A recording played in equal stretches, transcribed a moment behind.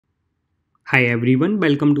Hi everyone,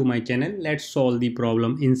 welcome to my channel. Let's solve the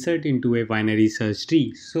problem insert into a binary search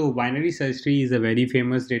tree. So binary search tree is a very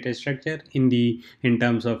famous data structure in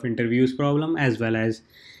terms of interviews problem as well as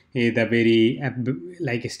the very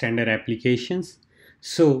like standard applications.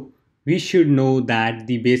 So we should know that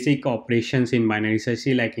the basic operations in binary search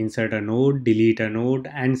tree like insert a node, delete a node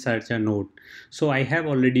and search a node. So I have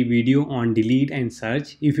already video on delete and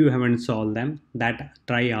search. If you haven't solved them, that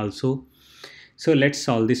try also. So let's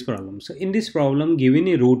solve this problem. So in this problem, given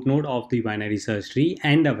a root node of the binary search tree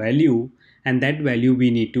and a value, and that value we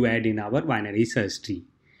need to add in our binary search tree.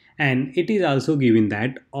 And it is also given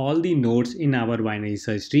that all the nodes in our binary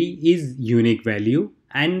search tree is unique value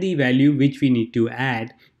and the value which we need to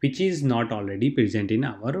add, which is not already present in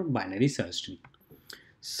our binary search tree.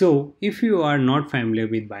 So if you are not familiar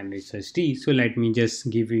with binary search tree, so let me just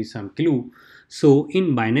give you some clue. So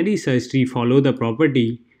in binary search tree, follow the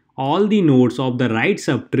property all the nodes of the right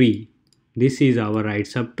subtree, this is our right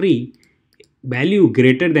subtree, value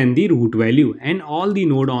greater than the root value, and all the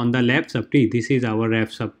node on the left subtree, this is our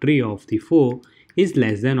left subtree of the 4, is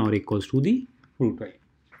less than or equals to the root value.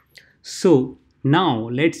 So now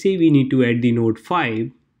let's say we need to add the node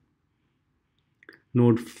 5.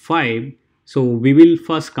 So we will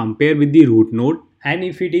first compare with the root node, and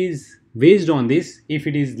if it is based on this, if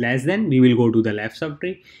it is less than, we will go to the left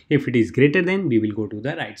subtree. If it is greater than, we will go to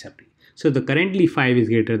the right subtree. So the currently 5 is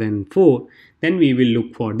greater than 4, then we will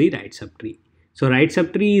look for the right subtree. So right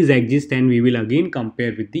subtree is exist, and we will again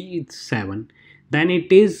compare with the 7. Then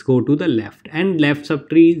it is go to the left, and left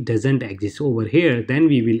subtree doesn't exist over here, then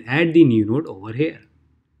we will add the new node over here.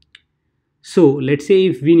 So let's say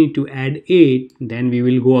if we need to add 8, then we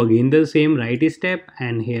will go again the same right step,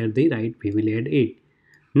 and here the right we will add 8.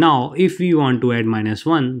 Now if we want to add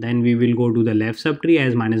 -1, then we will go to the left subtree,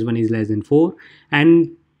 as -1 is less than 4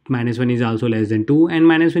 and -1 is also less than 2 and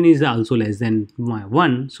 -1 is also less than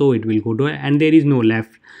 1, so it will go to, and there is no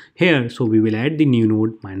left here, so we will add the new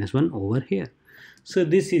node -1 over here. So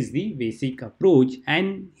this is the basic approach,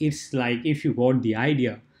 and it's like, if you got the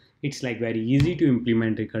idea, it's like very easy to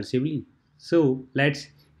implement recursively. So let's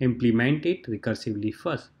implement it recursively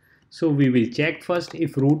first. So we will check first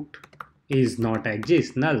if root is not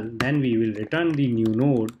exist, null, then we will return the new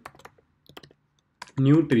node,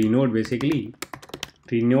 new tree node, basically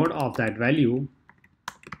tree node of that value,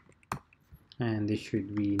 and this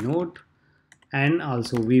should be node. And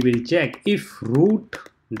also we will check if root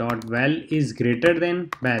dot val is greater than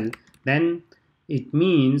val, then it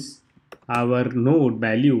means our node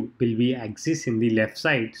value will be exist in the left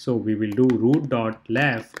side. So we will do root dot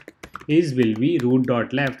left is will be root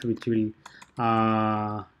dot left, which will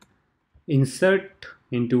insert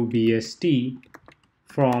into BST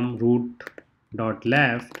from root dot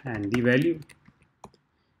left and the value.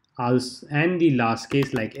 Also, and the last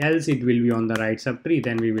case, like else it will be on the right subtree,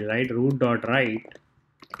 then we will write root dot right,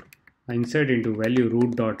 insert into value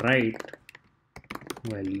root dot right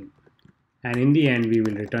value, and in the end we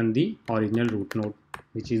will return the original root node,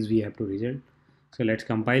 which is we have to result. So let's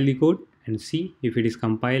compile the code and see if it is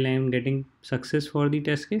compiled. I am getting success for the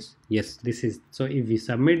test case. Yes, this is. So if we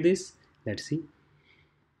submit this, let's see.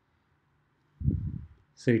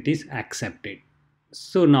 So it is accepted.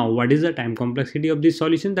 So now what is the time complexity of this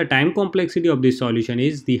solution? The time complexity of this solution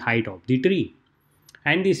is the height of the tree,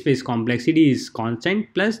 and the space complexity is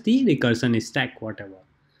constant plus the recursion stack, whatever.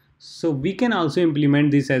 So we can also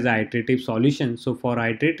implement this as an iterative solution. So for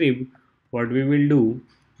iterative, what we will do,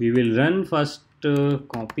 we will run first,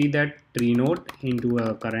 copy that tree node into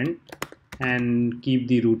a current and keep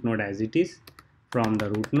the root node as it is from the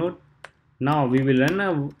root node. Now we will run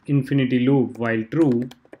a infinity loop while true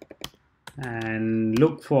and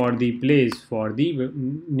look for the place for the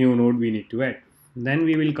new node we need to add. Then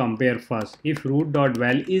we will compare first if root dot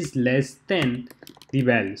val is less than the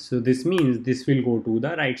val, so this means this will go to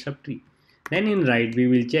the right subtree. Then in right we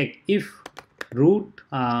will check if root,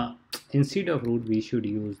 instead of root we should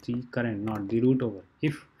use the current, not the root over.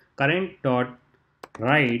 If current dot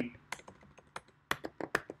right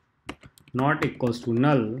not equals to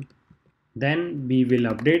null, then we will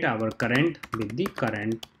update our current with the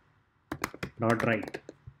current dot right.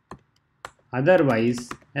 Otherwise,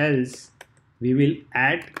 else we will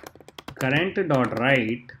add current dot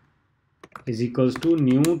right is equals to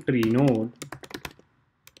new tree node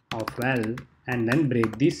of val, and then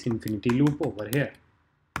break this infinity loop over here.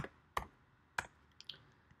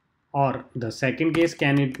 Or the second case,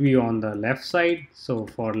 can it be on the left side? So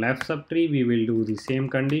for left subtree we will do the same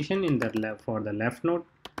condition in the left, for the left node,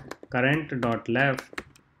 current dot left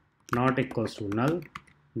not equals to null,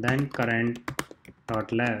 then current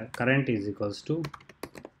dot left current is equals to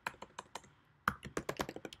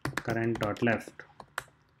current dot left,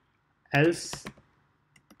 else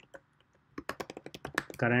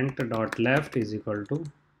current dot left is equal to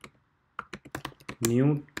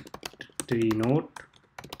new tree node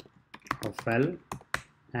of L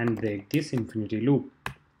and break this infinity loop.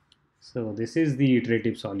 So this is the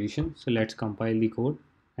iterative solution. So let's compile the code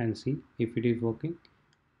and see if it is working.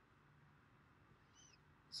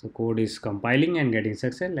 So code is compiling and getting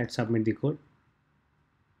success. Let's submit the code.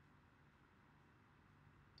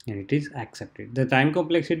 And it is accepted. The time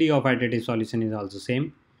complexity of iterative solution is also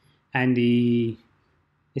same, and the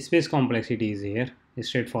space complexity is here, a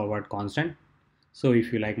straightforward constant. So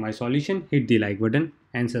if you like my solution, hit the like button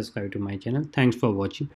and subscribe to my channel. Thanks for watching.